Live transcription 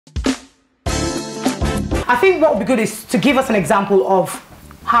I think what would be good is to give us an example of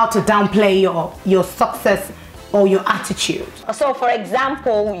how to downplay your success or your attitude. So for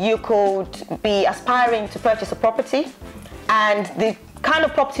example, you could be aspiring to purchase a property, and the kind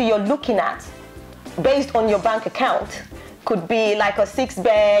of property you're looking at based on your bank account could be like a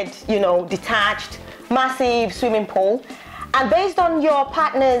 6-bed, you know, detached, massive swimming pool. And based on your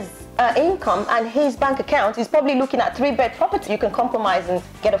partner's income and his bank account, he's probably looking at 3-bed property. You can compromise and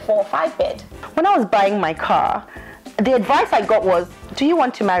get a 4 or 5-bed. When I was buying my car, the advice I got was, do you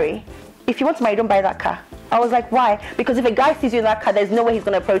want to marry? If you want to marry, don't buy that car. I was like, why? Because if a guy sees you in that car, there's no way he's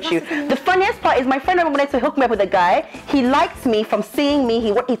going to approach you. The funniest part is my friend wanted to hook me up with a guy. He liked me from seeing me.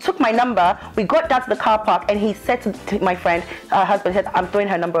 He took my number. We got down to the car park, and he said to my friend, her husband said, I'm throwing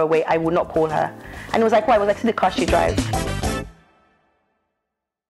her number away. I will not call her. And he was like, why? I was like, see the car she drives.